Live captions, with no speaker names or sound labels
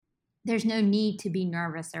there's no need to be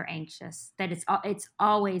nervous or anxious, that it's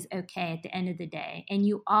always okay at the end of the day. And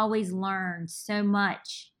you always learn so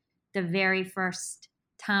much the very first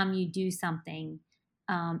time you do something.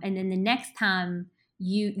 And then the next time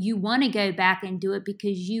you want to go back and do it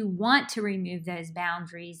because you want to remove those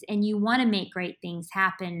boundaries and you want to make great things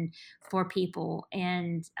happen for people.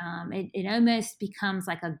 And it almost becomes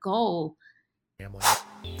like a goal.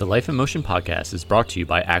 The Life in Motion podcast is brought to you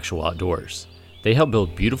by Actual Outdoors. They help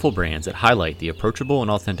build beautiful brands that highlight the approachable and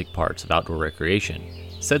authentic parts of outdoor recreation.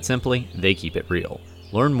 Said simply, they keep it real.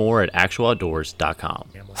 Learn more at actualoutdoors.com.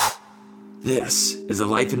 This is the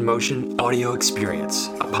Life in Motion audio experience,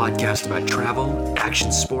 a podcast about travel,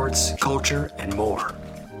 action sports, culture, and more.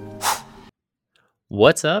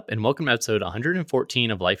 What's up, and welcome to episode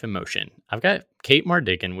 114 of Life in Motion. I've got Kate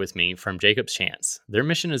Mardigan with me from Jacob's Chance. Their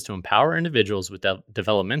mission is to empower individuals with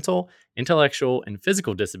developmental, intellectual, and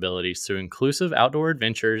physical disabilities through inclusive outdoor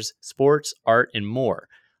adventures, sports, art, and more.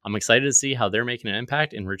 I'm excited to see how they're making an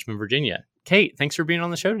impact in Richmond, Virginia. Kate, thanks for being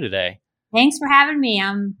on the show today. Thanks for having me.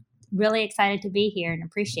 I'm really excited to be here and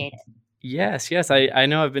appreciate it. Yes. I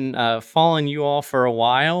know I've been following you all for a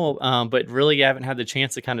while, but really haven't had the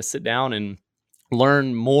chance to kind of sit down and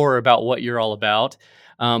learn more about what you're all about.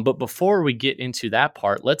 But before we get into that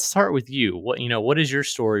part, let's start with you. What is your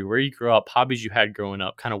story? Where you grew up, hobbies you had growing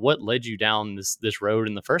up, kind of what led you down this road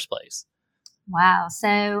in the first place? Wow.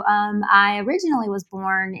 So I originally was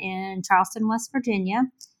born in Charleston, West Virginia,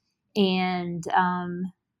 and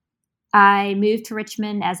I moved to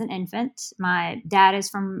Richmond as an infant. My dad is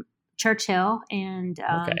from Churchill, and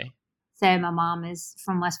Okay. so my mom is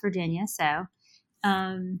from West Virginia. So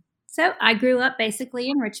I grew up basically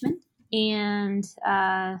in Richmond, and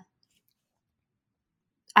I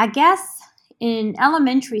guess in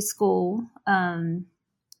elementary school, it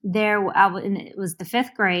was the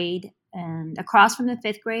fifth grade, and across from the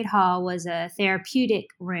fifth grade hall was a therapeutic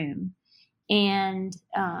room. And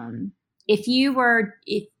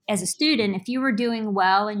as a student, if you were doing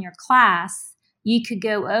well in your class, you could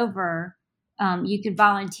go over, you could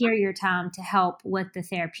volunteer your time to help with the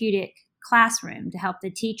therapeutic classroom, to help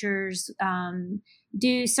the teachers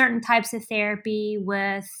do certain types of therapy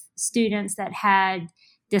with students that had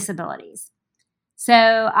disabilities. So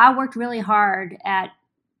I worked really hard at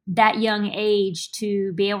that young age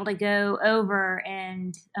to be able to go over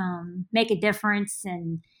and make a difference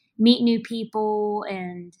and meet new people,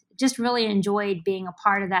 and just really enjoyed being a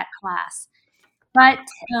part of that class. But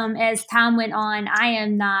as time went on,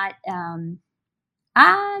 I'm not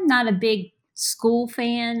a big school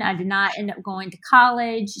fan. I did not end up going to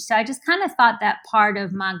college. So I just kind of thought that part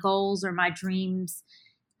of my goals or my dreams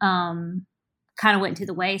kind of went to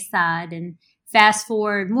the wayside. And fast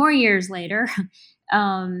forward more years later,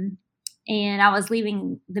 and I was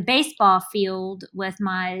leaving the baseball field with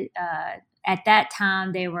my, at that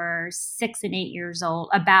time, they were 6 and 8 years old,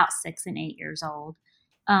 about 6 and 8 years old,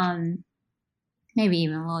 maybe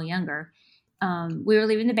even a little younger. We were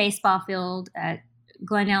leaving the baseball field at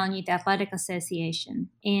Glen Ellen Youth Athletic Association,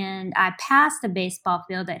 and I passed a baseball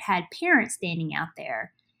field that had parents standing out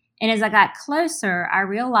there. And as I got closer, I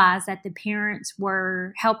realized that the parents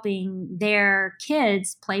were helping their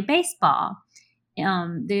kids play baseball.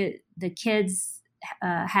 The kids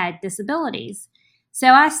had disabilities. So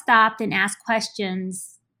I stopped and asked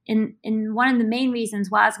questions. And one of the main reasons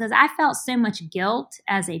was because I felt so much guilt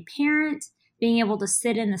as a parent being able to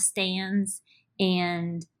sit in the stands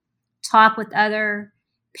and talk with other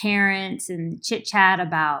parents and chit chat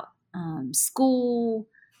about school,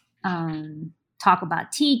 talk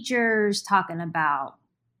about teachers, talking about,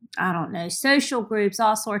 I don't know, social groups,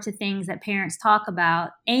 all sorts of things that parents talk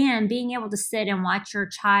about, and being able to sit and watch your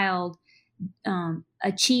child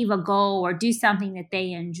achieve a goal or do something that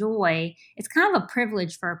they enjoy. It's kind of a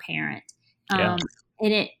privilege for a parent. Yeah.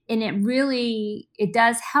 And it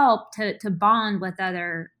does help to bond with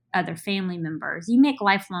other family members. You make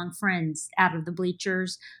lifelong friends out of the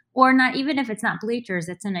bleachers, or not, even if it's not bleachers,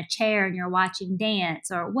 it's in a chair and you're watching dance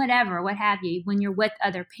or whatever, what have you. When you're with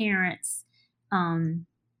other parents,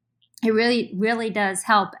 it really, really does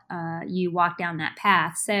help you walk down that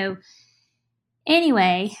path. So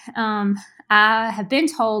anyway, I have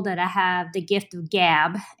been told that I have the gift of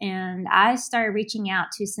gab, and I started reaching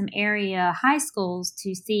out to some area high schools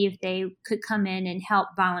to see if they could come in and help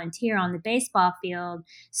volunteer on the baseball field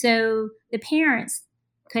so the parents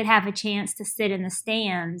could have a chance to sit in the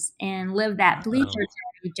stands and live that bleacher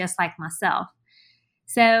journey just like myself.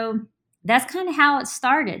 So that's kind of how it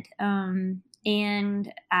started.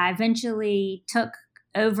 And I eventually took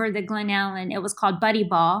over the Glen Ellen. It was called Buddy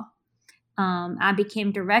Ball. I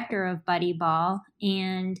became director of Buddy Ball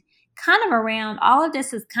and kind of around, all of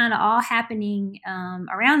this is kind of all happening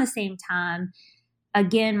around the same time.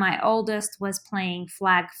 Again, my oldest was playing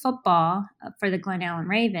flag football for the Glen Ellen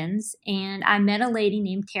Ravens, and I met a lady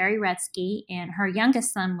named Terry Retzky, and her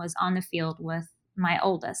youngest son was on the field with my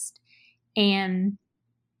oldest. And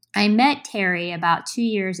I met Terry about 2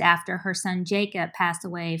 years after her son Jacob passed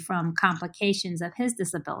away from complications of his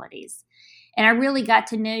disabilities. And I really got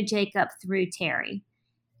to know Jacob through Terry.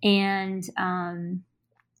 And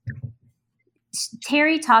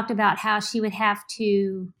Terry talked about how she would have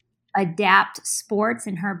to adapt sports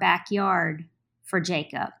in her backyard for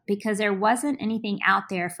Jacob because there wasn't anything out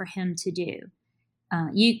there for him to do.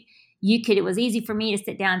 It was easy for me to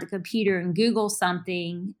sit down at the computer and Google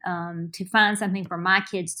something to find something for my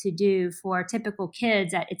kids to do. For typical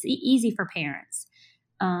kids, that it's easy for parents.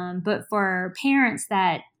 But for parents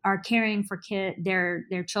that are caring for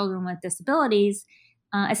their children with disabilities,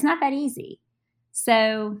 it's not that easy.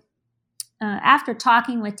 So after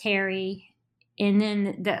talking with Terry, and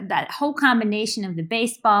then that whole combination of the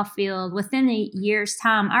baseball field, within a year's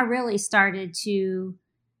time, I really started to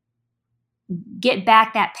get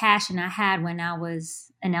back that passion I had when I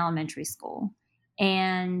was in elementary school.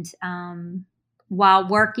 And while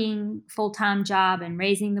working full-time job and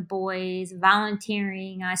raising the boys,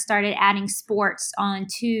 volunteering, I started adding sports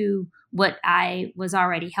onto what I was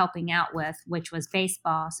already helping out with, which was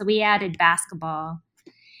baseball. So we added basketball.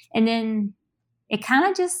 And then it kind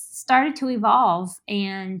of just started to evolve.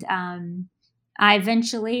 And I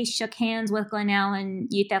eventually shook hands with Glen Ellen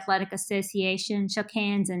Youth Athletic Association, shook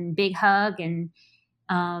hands and big hug. And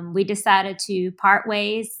we decided to part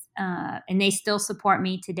ways. And they still support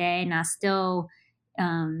me today. And I still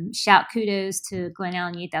shout kudos to Glen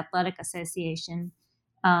Ellen Youth Athletic Association.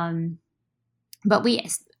 But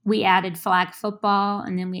we added flag football,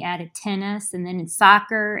 and then we added tennis, and then it's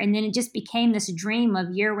soccer. And then it just became this dream of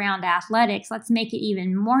year-round athletics. Let's make it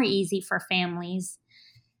even more easy for families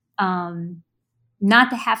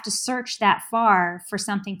not to have to search that far for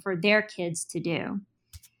something for their kids to do.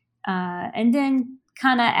 And then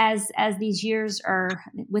kind of as these years are,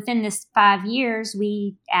 within this 5 years,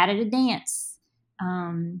 we added a dance.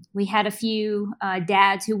 We had a few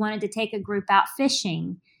dads who wanted to take a group out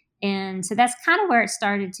fishing. And so that's kind of where it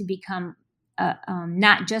started to become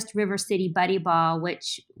not just River City Buddy Ball,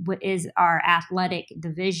 which is our athletic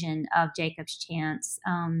division of Jacob's Chance.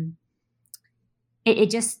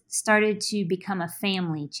 It just started to become a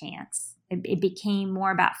family chance. It became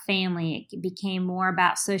more about family. It became more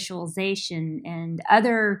about socialization and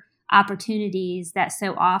other opportunities that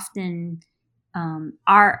so often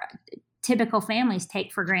our typical families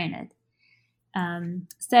take for granted.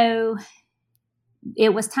 So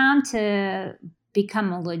it was time to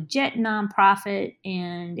become a legit nonprofit,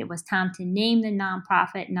 and it was time to name the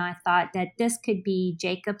nonprofit. And I thought that this could be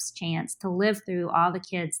Jacob's Chance to live through all the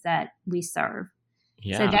kids that we serve.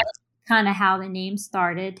 Yeah. So that's kind of how the name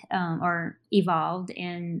started or evolved.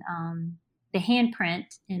 And the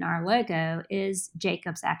handprint in our logo is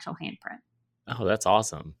Jacob's actual handprint. Oh, that's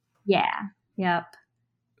awesome. Yeah. Yep.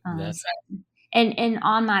 And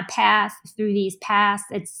on my path through these paths,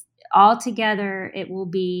 it's altogether, it will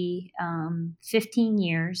be 15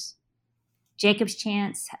 years. Jacob's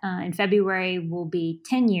Chance in February will be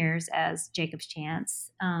 10 years as Jacob's Chance.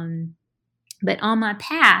 But on my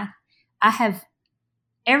path,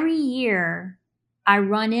 every year I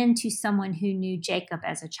run into someone who knew Jacob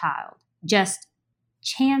as a child. Just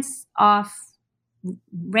chance off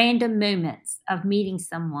random moments of meeting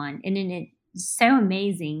someone. And then it's so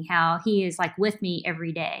amazing how he is like with me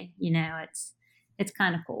every day. You know, it's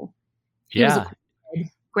kind of cool. He was a kid,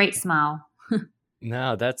 great smile.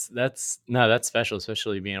 No, that's special,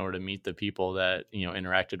 especially being able to meet the people that,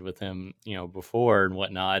 interacted with him, before and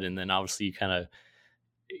whatnot. And then obviously you kind of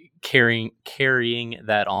carrying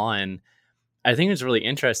that on. I think it's really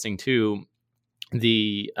interesting too,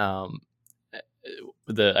 the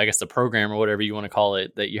I guess the program or whatever you want to call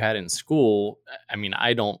it that you had in school. I mean,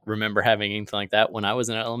 I don't remember having anything like that when I was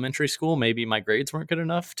in elementary school. Maybe my grades weren't good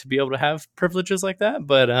enough to be able to have privileges like that,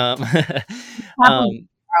 but a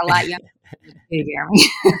lot younger.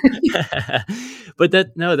 But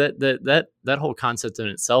that whole concept in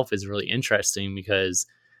itself is really interesting because,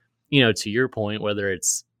 to your point, whether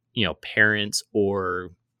it's, parents or,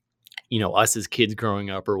 us as kids growing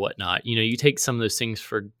up or whatnot, you take some of those things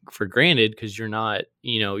for granted because you're not,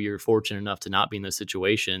 you're fortunate enough to not be in those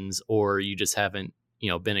situations, or you just haven't,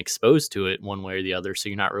 been exposed to it one way or the other. So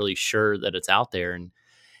you're not really sure that it's out there. And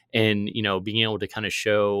being able to kind of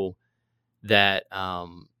show that,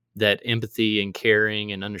 that empathy and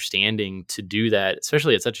caring and understanding to do that,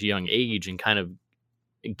 especially at such a young age, and kind of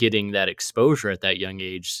getting that exposure at that young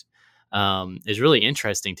age, is really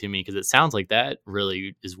interesting to me, because it sounds like that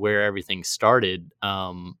really is where everything started,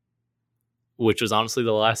 which was honestly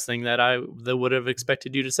the last thing that would have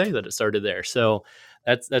expected you to say, that it started there. So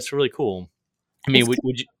that's really cool. I mean,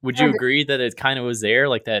 It's would you agree that it kind of was there,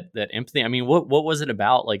 like that empathy? I mean, what was it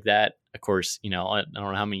about like that? Of course, I don't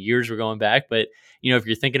know how many years we're going back, but if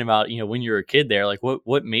you're thinking about when you were a kid there, like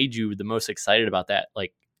what made you the most excited about that,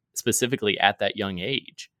 like specifically at that young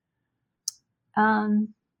age?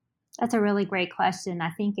 That's a really great question. I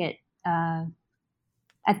think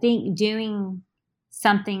doing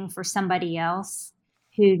something for somebody else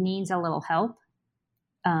who needs a little help.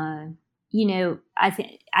 I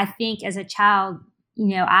think as a child,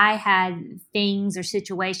 I had things or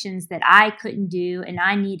situations that I couldn't do and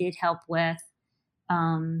I needed help with,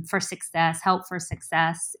 help for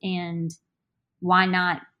success. And why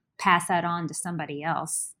not pass that on to somebody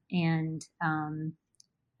else? And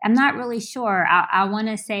I'm not really sure. I want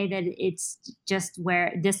to say that it's just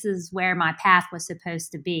this is where my path was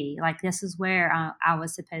supposed to be. Like, this is where I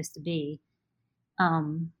was supposed to be.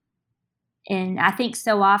 And I think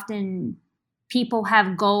so often people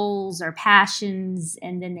have goals or passions,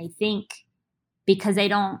 and then they think because they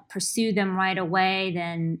don't pursue them right away,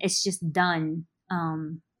 then it's just done.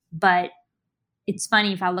 But it's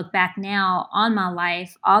funny, if I look back now on my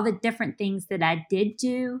life, all the different things that I did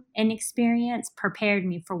do and experience prepared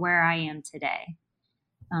me for where I am today.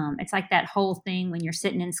 It's like that whole thing when you're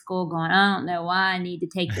sitting in school going, I don't know why I need to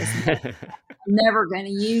take this. I'm never going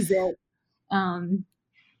to use it.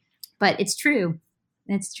 But it's true.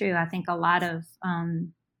 It's true. I think a lot of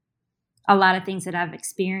things that I've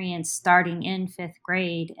experienced starting in 5th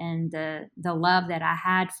grade, and the love that I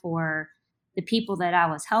had for the people that I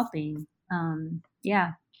was helping.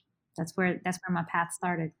 That's where my path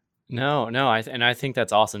started. No, I think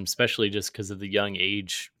that's awesome, especially just because of the young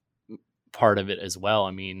age part of it as well.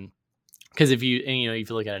 I mean, because if you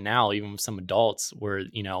look at it now, even with some adults where,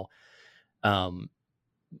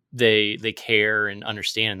 they care and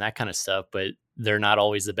understand and that kind of stuff, but they're not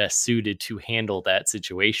always the best suited to handle that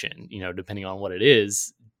situation, depending on what it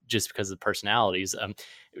is, just because of personalities.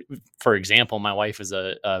 For example, my wife is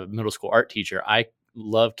a middle school art teacher. I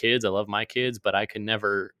love kids. I love my kids, but I could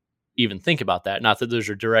never even think about that. Not that those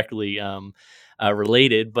are directly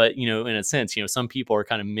related, but, in a sense, some people are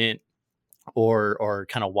kind of meant or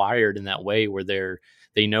kind of wired in that way where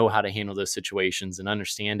they know how to handle those situations and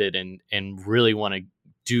understand it and really want to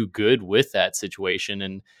do good with that situation.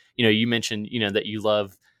 And, you mentioned, that you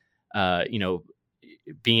love,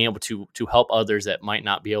 being able to help others that might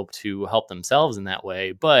not be able to help themselves in that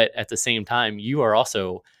way. But at the same time, you are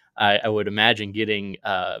also, I would imagine, getting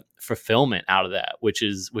fulfillment out of that, which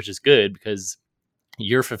is good, because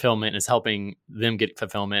your fulfillment is helping them get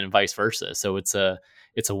fulfillment and vice versa. So it's a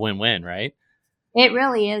win-win, right? It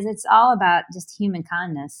really is. It's all about just human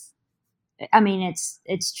kindness. I mean,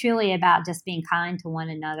 it's truly about just being kind to one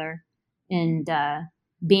another and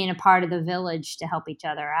being a part of the village to help each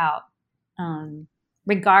other out.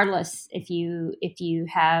 Regardless if you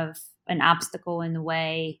have an obstacle in the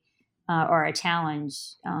way or a challenge,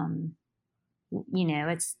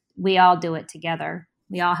 we all do it together.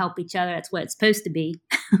 We all help each other. That's what it's supposed to be.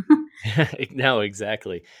 No,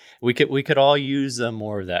 exactly. We could all use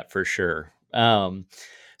more of that for sure.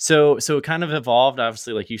 So it kind of evolved,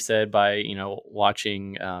 obviously, like you said, by,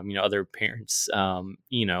 watching, other parents,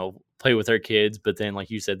 play with their kids, but then, like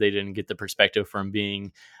you said, they didn't get the perspective from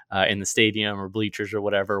being in the stadium or bleachers or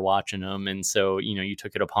whatever, watching them. And so, you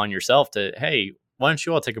took it upon yourself to, hey, why don't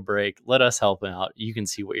you all take a break? Let us help out. You can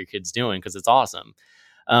see what your kid's doing, because it's awesome.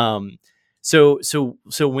 So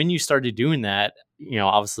when you started doing that,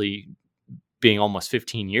 obviously being almost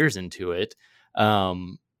 15 years into it,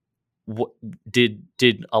 what did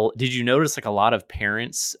you notice, like, a lot of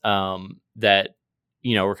parents that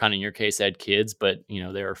were kind of, in your case, had kids, but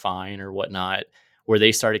they were fine or whatnot, where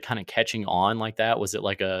they started kind of catching on like that? Was it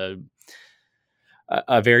like a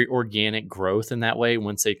very organic growth in that way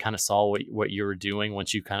once they kind of saw what you were doing,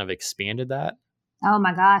 once you kind of expanded that? Oh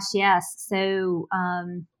my gosh, yes. So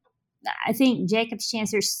I think Jacob's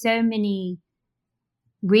Chance, there's so many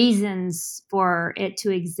reasons for it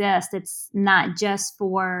to exist. It's not just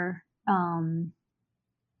for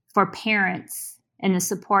parents and the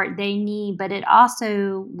support they need, but it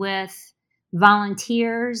also, with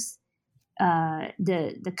volunteers,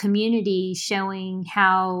 the community, showing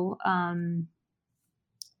how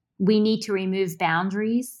we need to remove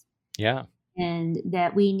boundaries. Yeah. And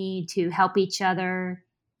that we need to help each other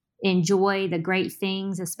enjoy the great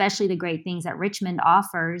things, especially the great things that Richmond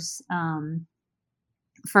offers.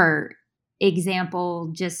 For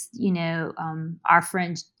example, just, our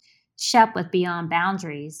friend SHEP with Beyond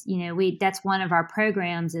Boundaries. That's one of our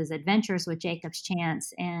programs is Adventures with Jacob's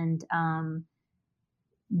Chance. And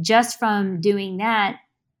just from doing that,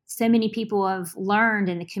 so many people have learned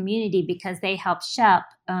in the community because they help SHEP.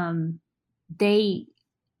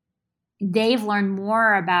 They've learned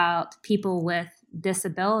more about people with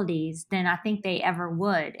disabilities than I think they ever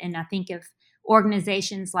would. And I think if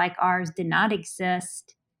organizations like ours did not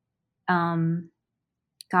exist, gosh,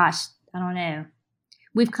 I don't know.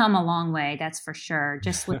 We've come a long way, that's for sure,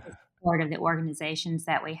 just with the support of the organizations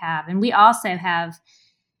that we have. And we also have,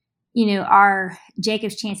 our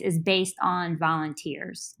Jacob's Chance is based on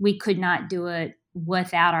volunteers. We could not do it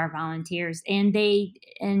without our volunteers. And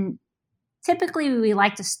typically we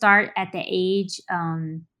like to start at the age,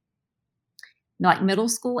 like middle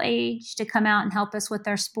school age, to come out and help us with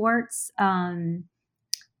our sports.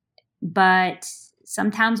 But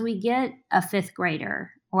sometimes we get a fifth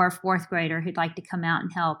grader or a fourth grader who'd like to come out and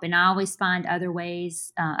help. And I always find other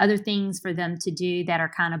ways, other things for them to do that are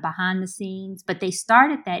kind of behind the scenes. But they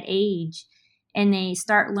start at that age and they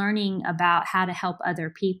start learning about how to help other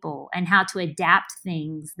people and how to adapt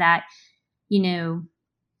things that,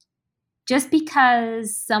 just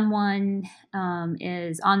because someone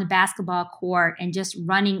is on the basketball court and just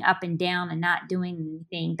running up and down and not doing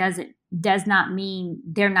anything does not mean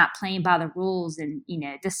they're not playing by the rules and,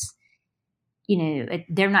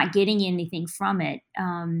 they're not getting anything from it.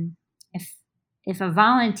 If a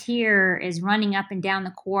volunteer is running up and down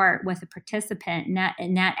the court with a participant and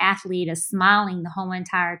that athlete is smiling the whole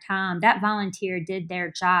entire time, that volunteer did their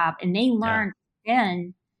job, and they learned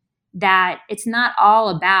then that it's not all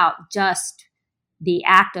about just the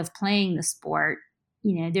act of playing the sport.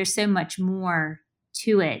 There's so much more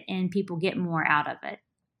to it, and people get more out of it,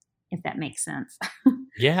 if that makes sense.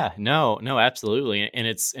 Yeah, no, absolutely. And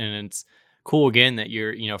it's cool again that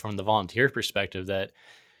you're, from the volunteer perspective that,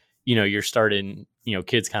 you're starting,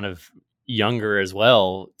 kids kind of younger as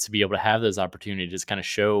well to be able to have those opportunities to kind of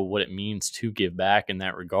show what it means to give back in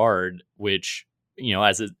that regard, which,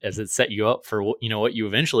 as it set you up for, what you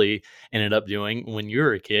eventually ended up doing when you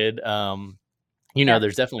were a kid,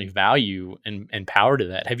 there's definitely value and power to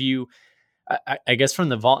that. Have you, I guess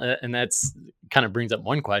from and that's kind of brings up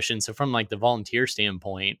one question. So from like the volunteer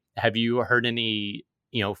standpoint, have you heard any,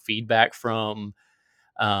 feedback from,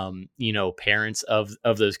 parents of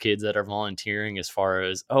those kids that are volunteering as far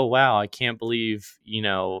as, oh, wow, I can't believe,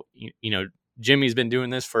 Jimmy's been doing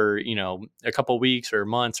this for, a couple weeks or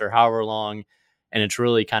months or however long. And it's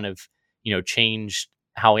really kind of, changed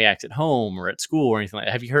how he acts at home or at school or anything like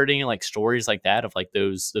that. Have you heard any like stories like that of like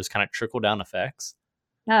those kind of trickle down effects?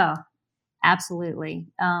 Oh, absolutely.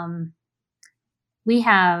 We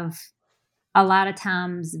have a lot of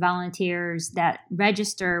times volunteers that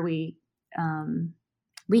register. We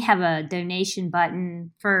have a donation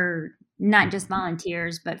button for not just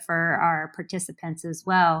volunteers, but for our participants as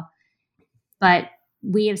well. But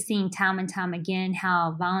we have seen time and time again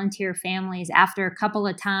how volunteer families, after a couple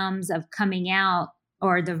of times of coming out,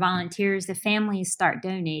 or the volunteers, the families start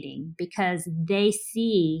donating because they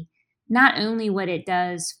see not only what it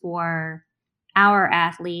does for our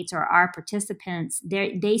athletes or our participants,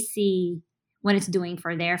 they see what it's doing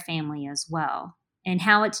for their family as well, and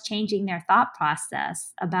how it's changing their thought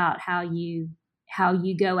process about how you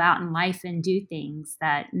go out in life and do things,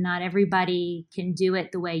 that not everybody can do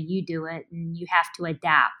it the way you do it, and you have to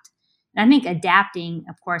adapt. And I think adapting,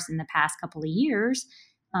 of course, in the past couple of years,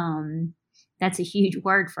 that's a huge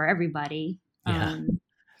word for everybody. Yeah.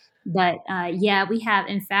 But we have,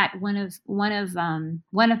 in fact, one of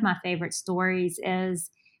my favorite stories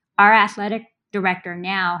is our athletic director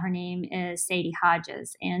now. Her name is Sadie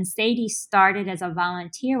Hodges, and Sadie started as a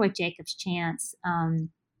volunteer with Jacob's Chance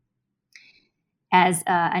as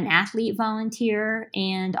an athlete volunteer,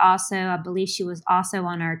 and also I believe she was also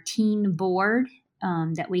on our teen board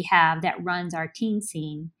that we have that runs our teen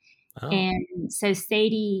scene. Oh. And so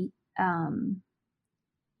Sadie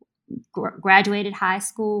graduated high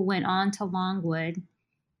school, went on to Longwood,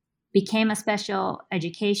 became a special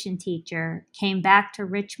education teacher, came back to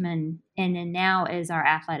Richmond, and then now is our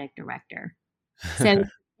athletic director. So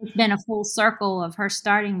it's been a full circle of her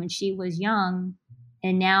starting when she was young,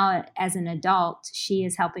 and now as an adult, she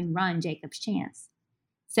is helping run Jacob's Chance.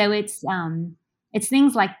 So it's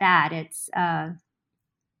things like that.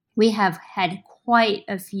 We have had quite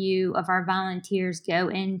a few of our volunteers go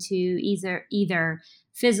into either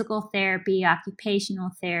physical therapy, occupational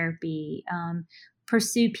therapy,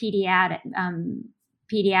 pursue pediatrics.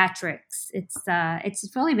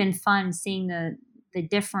 It's really been fun seeing the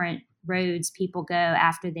different roads people go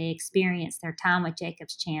after they experience their time with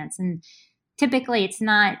Jacob's Chance. And typically it's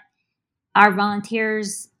not, our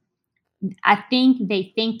volunteers I think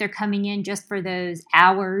they think they're coming in just for those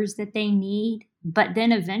hours that they need, but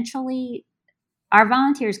then eventually our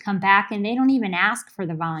volunteers come back and they don't even ask for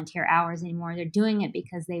the volunteer hours anymore. They're doing it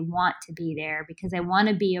because they want to be there, because they want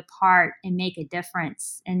to be a part and make a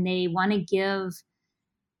difference. And they want to give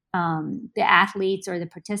the athletes or the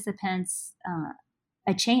participants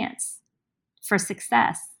a chance for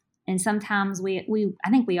success. And sometimes I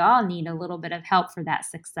think we all need a little bit of help for that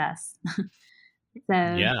success. So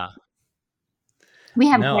Yeah. we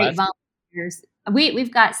have great volunteers.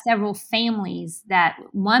 We've got several families. That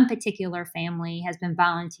one particular family has been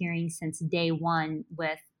volunteering since day one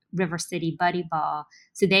with River City Buddy Ball.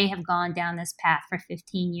 So they have gone down this path for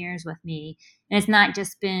 15 years with me. And it's not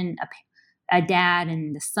just been a dad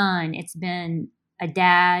and the son. It's been a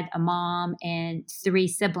dad, a mom, and 3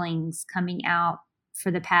 siblings coming out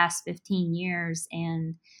for the past 15 years.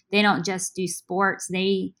 And they don't just do sports.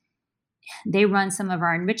 They run some of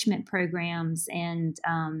our enrichment programs, and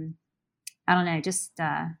I don't know, just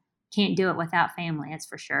can't do it without family. That's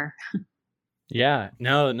for sure. Yeah,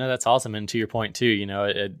 no, that's awesome. And to your point too,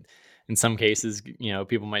 in some cases,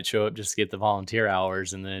 people might show up just to get the volunteer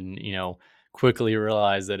hours, and then quickly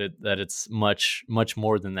realize that it's much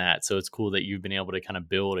more than that. So it's cool that you've been able to kind of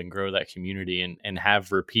build and grow that community and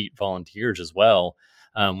have repeat volunteers as well,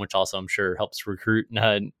 which also I'm sure helps recruit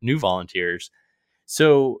new volunteers.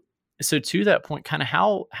 So to that point, kind of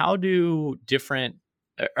how do different,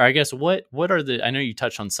 or I guess what are the, I know you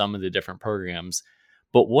touched on some of the different programs,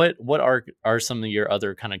 but what are some of your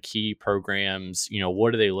other kind of key programs?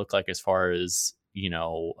 What do they look like as far as,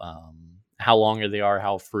 how long they are,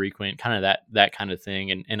 how frequent, kind of that kind of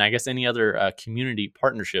thing. And I guess any other community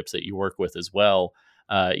partnerships that you work with as well,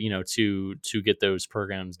 to get those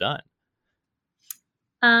programs done.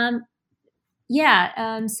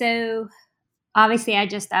 So obviously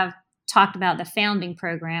I've talked about the founding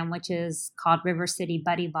program, which is called River City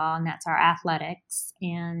Buddy Ball, and that's our athletics.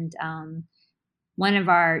 And one of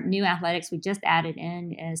our new athletics we just added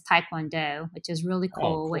in is Taekwondo, which is really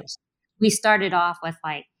cool. Which we started off with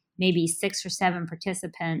like maybe 6 or 7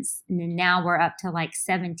 participants, and then now we're up to like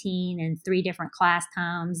 17 and 3 different class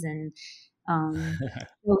times, and so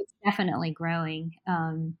it's definitely growing.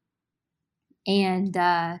 And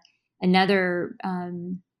another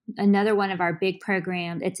one of our big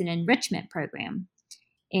programs, it's an enrichment program,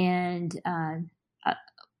 and a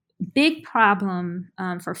big problem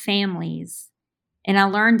for families, and I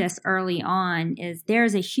learned this early on, is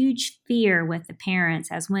there's a huge fear with the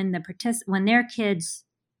parents as when their kids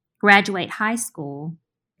graduate high school,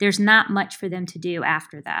 there's not much for them to do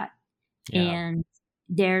after that. Yeah. And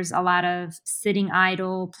there's a lot of sitting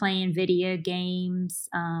idle, playing video games,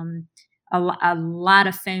 a lot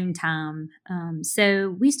of phone time.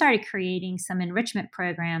 So we started creating some enrichment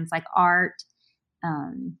programs like art.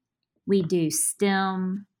 We do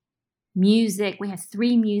STEM, music. We have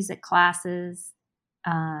 3 music classes.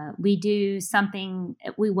 We do something.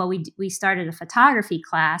 We started a photography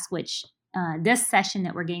class, which this session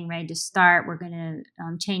that we're getting ready to start, we're going to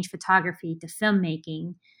change photography to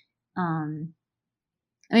filmmaking.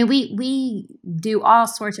 We do all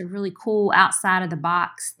sorts of really cool outside of the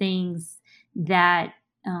box things that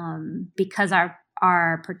because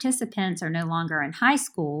our participants are no longer in high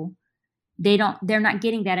school, they're not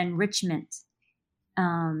getting that enrichment,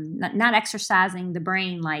 not exercising the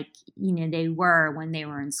brain like they were when they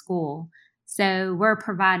were in school. So we're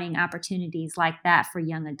providing opportunities like that for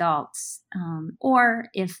young adults, or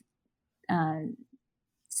if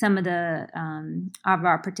some of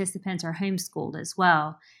our participants are homeschooled as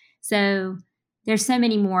well. So there's so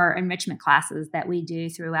many more enrichment classes that we do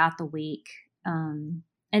throughout the week. And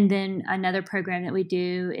then another program that we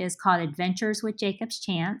do is called Adventures with Jacob's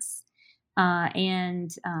Chance.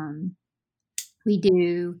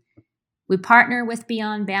 We partner with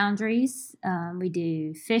Beyond Boundaries. We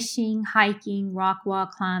do fishing, hiking, rock wall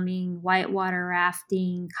climbing, whitewater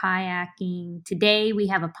rafting, kayaking. Today we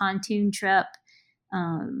have a pontoon trip,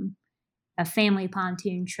 a family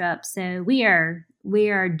pontoon trip. So we are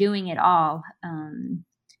doing it all.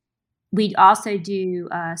 We also do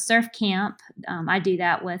surf camp. I do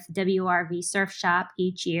that with WRV Surf Shop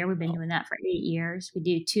each year. We've been doing that for 8 years. We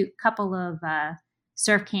do couple of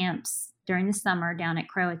surf camps during the summer down at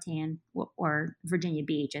Croatan or Virginia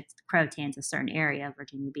Beach. Croatan's a certain area of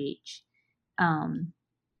Virginia Beach. And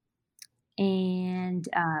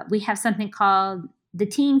we have something called the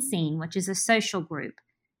Teen Scene, which is a social group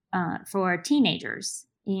for teenagers.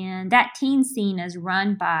 And that teen scene is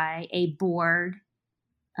run by a board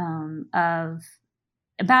of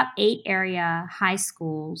about 8 area high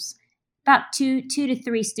schools. about two to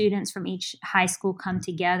three students from each high school come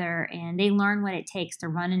together, and they learn what it takes to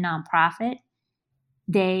run a nonprofit.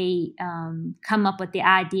 They come up with the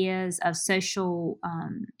ideas of social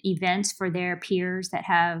events for their peers that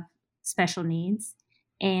have special needs,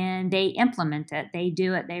 and they implement it. They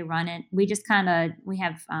do it. They run it. We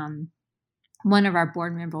have one of our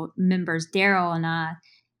board members, Daryl, and I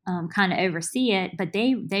kind of oversee it, but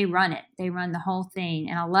they run it. They run the whole thing,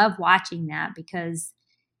 and I love watching that because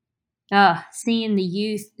seeing the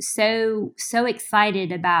youth so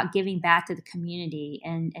excited about giving back to the community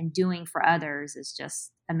and doing for others is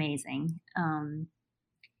just amazing.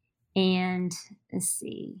 And let's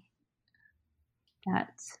see,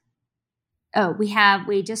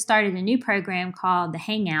 we just started a new program called the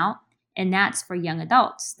Hangout, and that's for young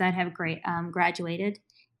adults that have graduated,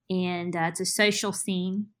 and it's a social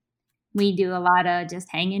scene. We do a lot of just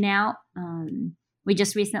hanging out. We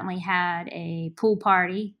just recently had a pool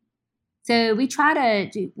party. So we try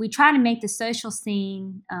to make the social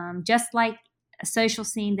scene just like a social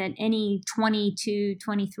scene that any 22,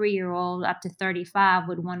 23-year-old up to 35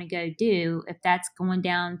 would want to go do, if that's going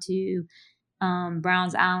down to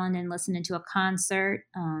Browns Island and listening to a concert,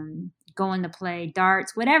 going to play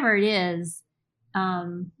darts, whatever it is.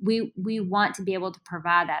 We want to be able to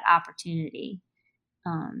provide that opportunity.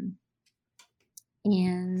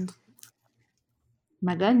 And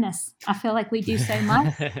my goodness, I feel like we do so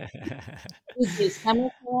much. We do summer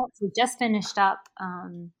camps. We just finished up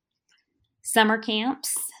summer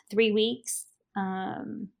camps, 3 weeks.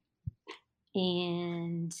 And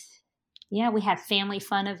yeah, we have family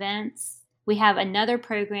fun events. We have another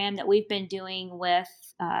program that we've been doing with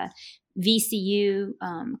VCU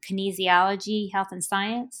Kinesiology, Health and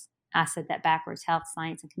Science. I said that backwards, Health,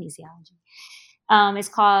 Science, and Kinesiology. It's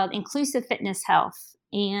called Inclusive Fitness Health.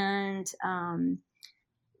 And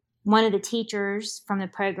one of the teachers from the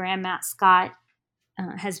program, Matt Scott,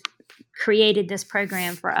 has created this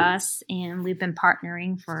program for us, and we've been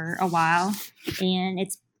partnering for a while. And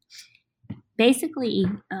it's basically,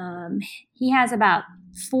 he has about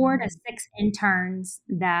 4 to 6 interns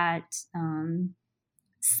that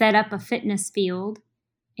set up a fitness field,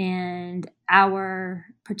 and our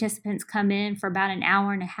participants come in for about an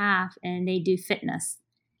hour and a half, and they do fitness,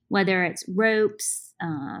 whether it's ropes,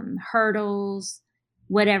 hurdles,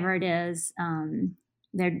 whatever it is.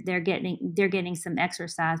 They're getting some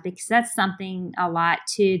exercise, because that's something a lot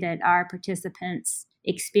too that our participants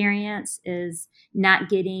experience, is not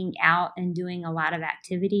getting out and doing a lot of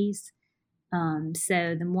activities.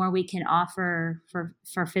 So the more we can offer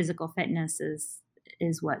for physical fitness is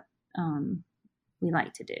what we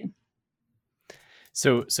like to do.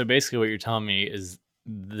 So basically what you're telling me is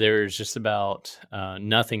there's just about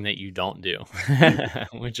nothing that you don't do,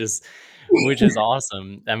 which is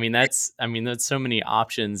awesome. I mean, that's so many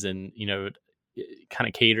options, and, it kind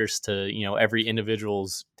of caters to, every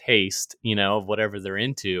individual's taste, of whatever they're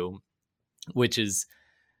into, which is,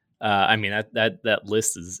 that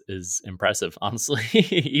list is impressive, honestly.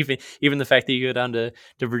 even the fact that you go down to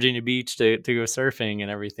Virginia Beach to go surfing and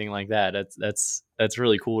everything like that. That's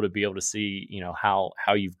really cool to be able to see, how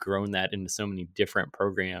you've grown that into so many different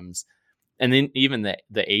programs, and then even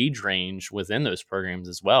the age range within those programs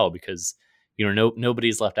as well, because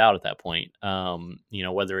nobody's left out at that point.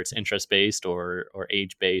 Whether it's interest based or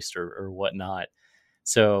age based or whatnot.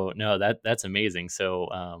 So no, that's amazing. So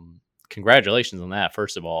congratulations on that,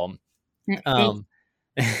 first of all. So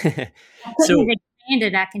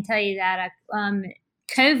expanded, I can tell you that.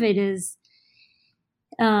 COVID is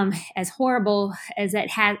as horrible as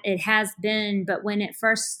it has been, but when it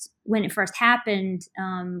first happened,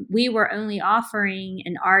 we were only offering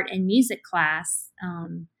an art and music class,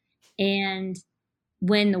 and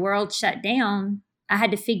when the world shut down, I had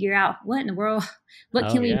to figure out what in the world, what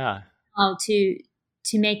can we do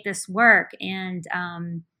to make this work. And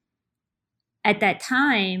at that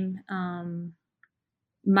time,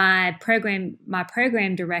 my program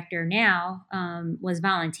director now was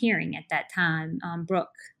volunteering at that time, Brooke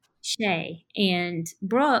Shea. And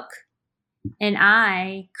Brooke and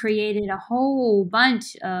I created a whole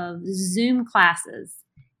bunch of Zoom classes.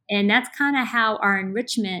 And that's kind of how our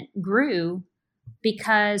enrichment grew,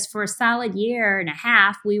 because for a solid year and a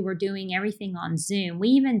half, we were doing everything on Zoom. We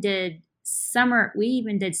even did summer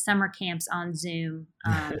camps on Zoom.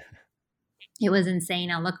 It was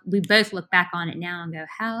insane. We both look back on it now and go,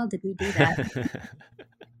 how did we do that?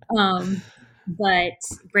 But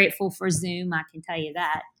grateful for Zoom, I can tell you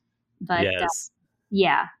that. But yes.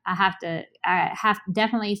 I have to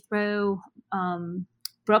definitely throw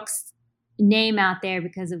Brooks, name out there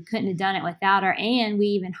because we couldn't have done it without her. And we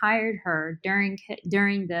even hired her during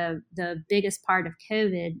the biggest part of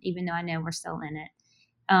COVID, even though I know we're still in it.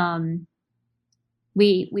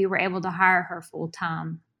 We were able to hire her full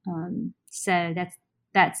time. So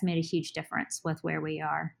that's made a huge difference with where we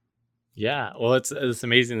are. Yeah. Well, it's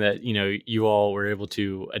amazing that, you all were able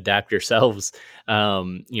to adapt yourselves,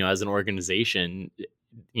 as an organization,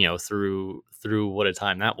 through what a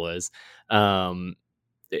time that was,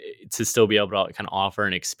 to still be able to kind of offer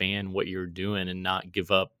and expand what you're doing and not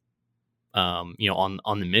give up, on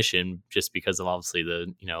the mission just because of obviously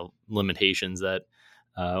the, limitations that,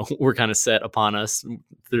 were kind of set upon us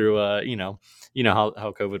through, how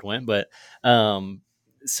COVID went. But, so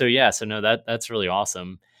no, that's really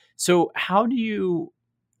awesome. So how do you,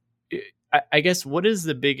 I guess, what is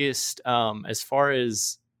the biggest, as far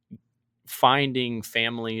as finding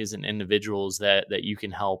families and individuals that you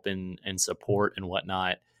can help and support and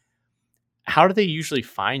whatnot? How do they usually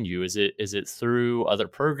find you? Is it through other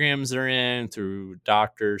programs they're in, through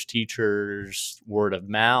doctors, teachers, word of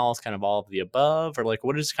mouth, kind of all of the above? Or like,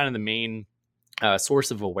 what is kind of the main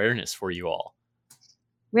source of awareness for you all?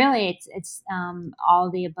 Really, it's all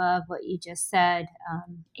of the above, what you just said.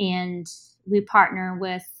 And we partner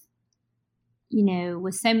with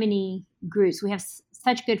so many groups. We have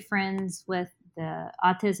such good friends with the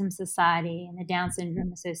Autism Society and the Down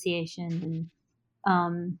Syndrome Association,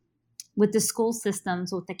 and with the school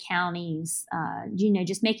systems, with the counties,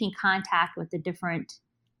 just making contact with the different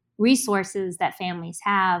resources that families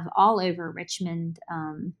have all over Richmond.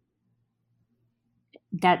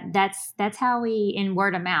 That's how we, in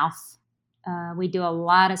word of mouth, we do a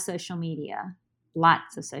lot of social media,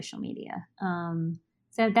 lots of social media.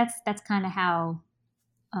 So that's kind of how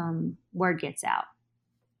word gets out.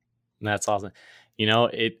 That's awesome.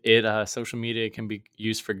 Social media can be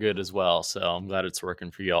used for good as well. So I'm glad it's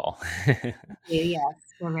working for y'all. Yes,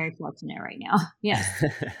 we're very fortunate right now. Yes.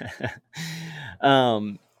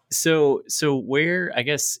 So where, I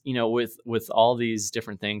guess, with all these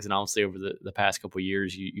different things, and obviously over the past couple of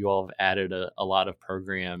years, you all have added a lot of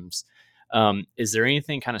programs. Is there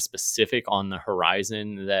anything kind of specific on the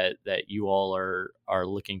horizon that you all are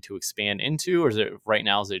looking to expand into, or is it right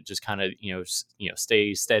now? Is it just kind of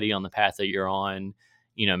stay steady on the path that you're on?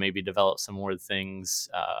 Maybe develop some more things,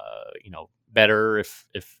 better if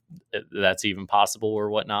that's even possible or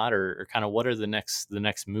whatnot, or kind of what are the next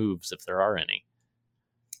moves if there are any?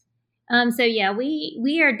 So yeah,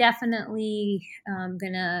 we are definitely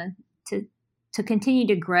gonna to continue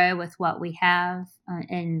to grow with what we have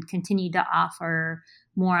and continue to offer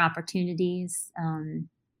more opportunities.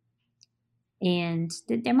 And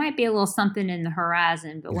there might be a little something in the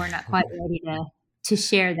horizon, but we're not quite ready to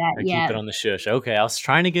share that yet. Keep it on the shush. Okay, I was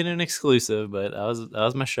trying to get an exclusive, but that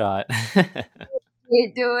was my shot. Do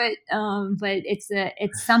it, but it's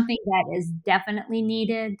something that is definitely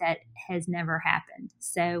needed that has never happened.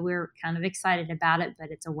 So we're kind of excited about it, but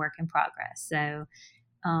it's a work in progress. So,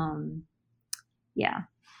 yeah.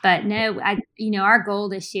 But no, our goal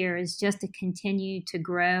this year is just to continue to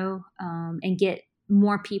grow and get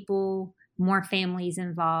more people, more families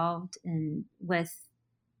involved, and with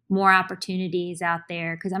more opportunities out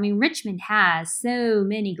there. Because Richmond has so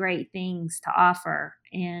many great things to offer,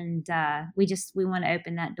 and we want to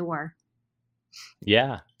open that door.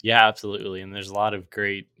 Yeah, absolutely. And there's a lot of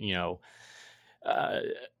great,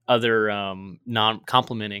 other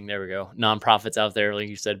nonprofits out there, like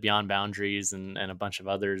you said, Beyond Boundaries, and a bunch of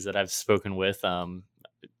others that I've spoken with.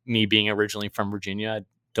 Me being originally from Virginia, I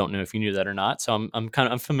don't know if you knew that or not, so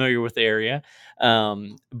I'm familiar with the area.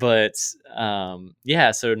 So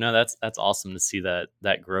no, that's awesome to see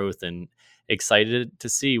that growth, and excited to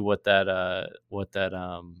see what that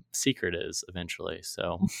secret is eventually.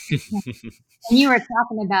 So and you were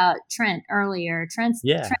talking about Trent earlier. Trent's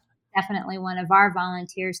definitely one of our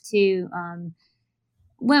volunteers too.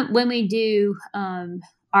 When we do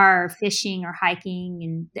our fishing or hiking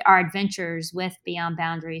and our adventures with Beyond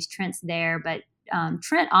Boundaries, Trent's there. But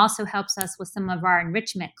Trent also helps us with some of our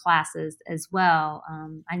enrichment classes as well.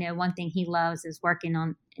 I know one thing he loves is working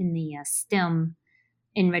in the STEM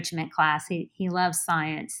enrichment class. He loves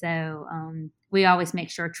science, so we always make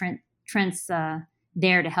sure Trent's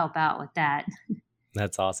there to help out with that.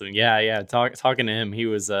 That's awesome. Yeah. Talking to him, he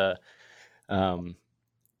was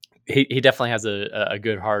he definitely has a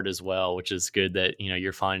good heart as well, which is good that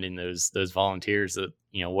you're finding those volunteers that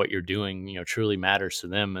what you're doing truly matters to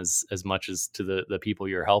them as much as to the people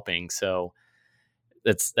you're helping. So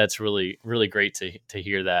that's really, really great to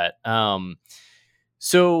hear that.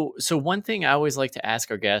 So one thing I always like to ask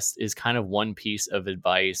our guests is kind of one piece of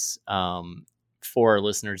advice for our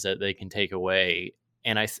listeners that they can take away.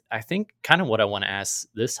 And I think kind of what I want to ask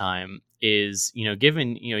this time is,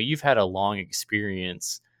 given, you've had a long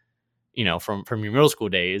experience, from your middle school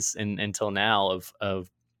days and until now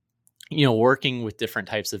of working with different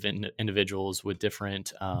types of individuals with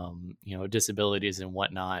different, disabilities and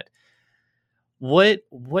whatnot. What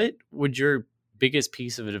would your biggest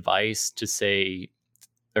piece of advice to say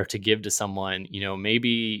or to give to someone,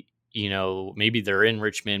 maybe they're in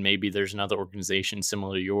Richmond, maybe there's another organization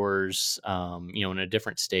similar to yours, in a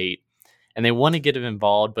different state, and they want to get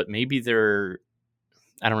involved, but maybe they're,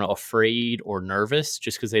 I don't know, afraid or nervous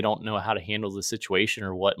just because they don't know how to handle the situation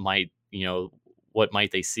or what might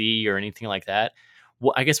they see or anything like that.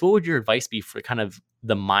 Well, I guess what would your advice be for kind of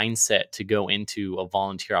the mindset to go into a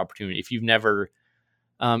volunteer opportunity if you've never,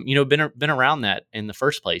 been around that in the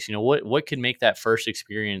first place? What could make that first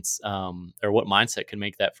experience, or what mindset can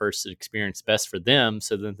make that first experience best for them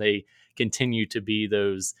so that they continue to be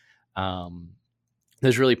those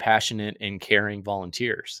really passionate and caring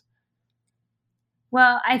volunteers?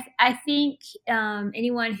 Well, I think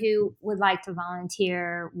anyone who would like to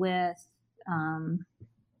volunteer with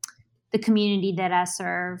the community that I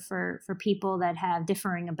serve for people that have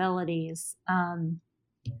differing abilities,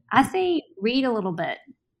 I say read a little bit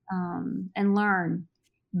and learn.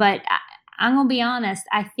 But I'm going to be honest,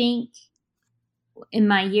 I think in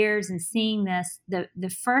my years and seeing this,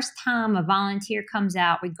 the first time a volunteer comes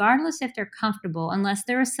out, regardless if they're comfortable, unless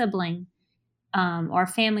they're a sibling or a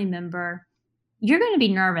family member, you're going to be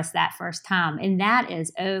nervous that first time, and that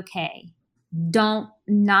is okay. Don't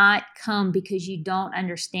not come because you don't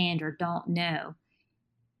understand or don't know.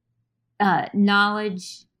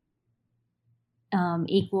 Knowledge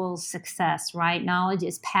equals success, right? Knowledge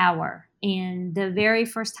is power. And the very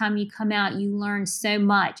first time you come out, you learn so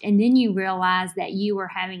much. And then you realize that you were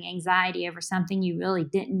having anxiety over something you really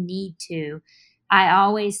didn't need to. I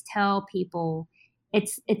always tell people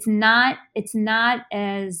it's not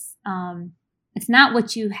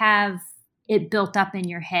what you have it built up in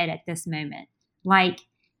your head at this moment. Like,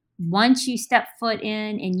 once you step foot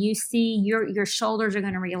in and you see your shoulders are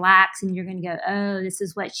going to relax and you're going to go, oh, this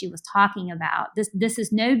is what she was talking about. This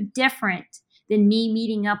is no different than me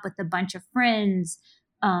meeting up with a bunch of friends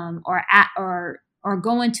or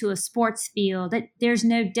going to a sports field. There's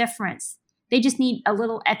no difference. They just need a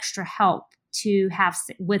little extra help to have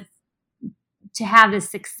the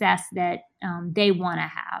success that they want to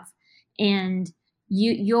have. And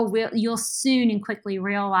you'll soon and quickly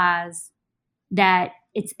realize that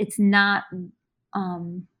it's not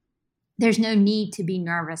there's no need to be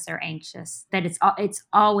nervous or anxious, that it's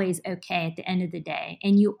always okay at the end of the day.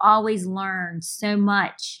 And you always learn so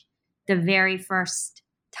much the very first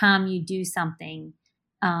time you do something,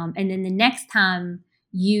 and then the next time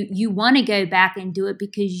you want to go back and do it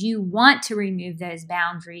because you want to remove those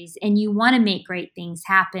boundaries and you want to make great things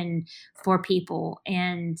happen for people.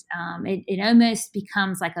 And it almost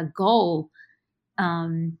becomes like a goal.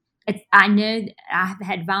 I know I've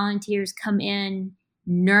had volunteers come in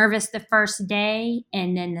nervous the first day,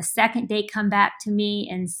 and then the second day come back to me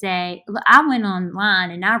and say, look, I went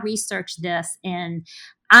online and I researched this and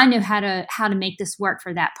I know how to make this work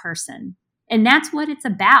for that person. And that's what it's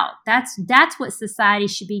about. That's what society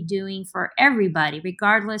should be doing for everybody,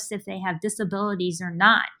 regardless if they have disabilities or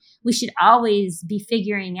not. We should always be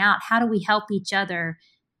figuring out, how do we help each other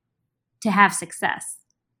to have success?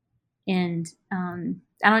 And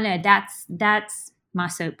I don't know, that's my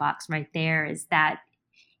soapbox right there, is that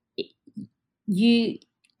I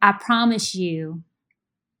promise you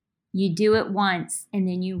do it once and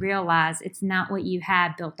then you realize it's not what you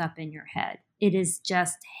had built up in your head. It is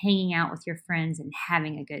just hanging out with your friends and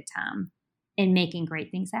having a good time and making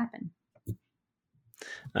great things happen.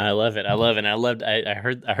 I love it. I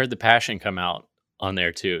heard the passion come out on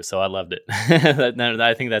there too. So I loved it.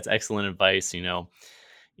 I think that's excellent advice.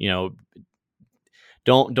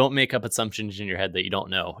 Don't make up assumptions in your head that you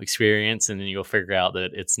don't know. Experience, and then you'll figure out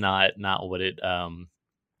that it's not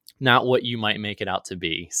what you might make it out to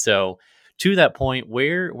be. So to that point,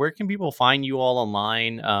 where can people find you all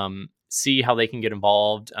online? See how they can get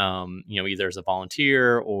involved, either as a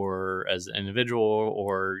volunteer or as an individual,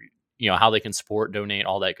 or, how they can support, donate,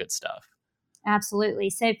 all that good stuff. Absolutely.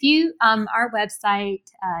 So if you, our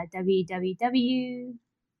website,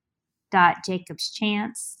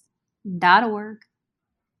 www.jacobschance.org,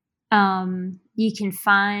 you can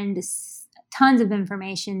find tons of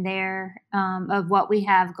information there, of what we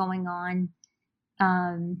have going on.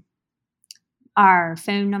 Our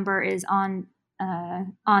phone number is on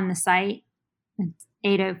the site. It's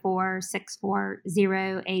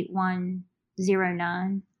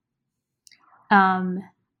 804-640-8109.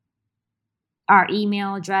 Our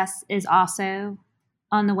email address is also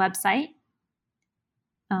on the website.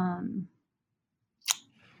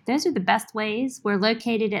 Those are the best ways. We're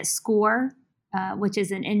located at SCORE, which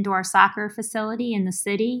is an indoor soccer facility in the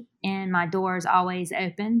city, and my door is always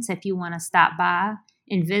open. So if you want to stop by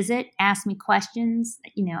and visit, ask me questions,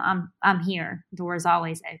 I'm here. Door is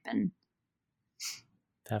always open.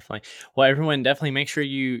 Definitely. Well, everyone, definitely make sure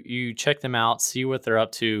you check them out, see what they're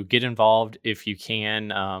up to, get involved if you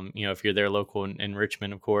can, if you're there local in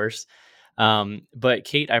Richmond, of course. But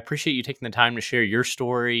Kate, I appreciate you taking the time to share your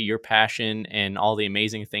story, your passion, and all the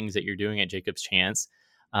amazing things that you're doing at Jacob's Chance.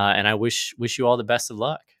 And I wish you all the best of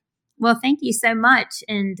luck. Well, thank you so much.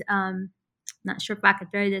 And not sure if I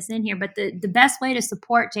could throw this in here, but the best way to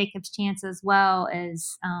support Jacob's Chance as well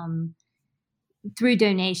is through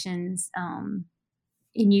donations.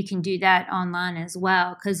 And you can do that online as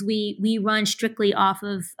well, because we run strictly off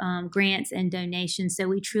of grants and donations. So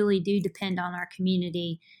we truly do depend on our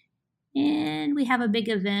community. And we have a big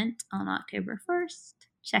event on October 1st.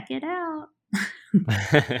 Check it out.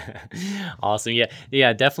 Awesome.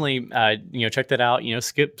 Yeah, definitely. Check that out.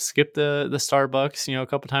 Skip the Starbucks, a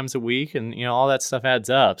couple times a week, and all that stuff adds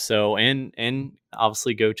up. So, and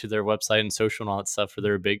obviously go to their website and social and all that stuff for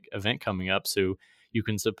their big event coming up, so you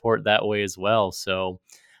can support that way as well. So,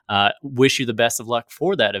 wish you the best of luck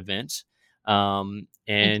for that event.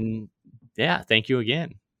 And yeah, thank you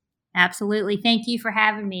again. Absolutely. Thank you for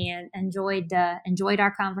having me, and enjoyed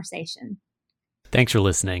our conversation. Thanks for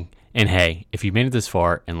listening. And hey, if you've made it this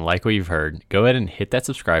far and like what you've heard, go ahead and hit that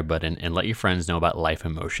subscribe button and let your friends know about Life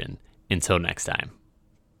in Motion. Until next time.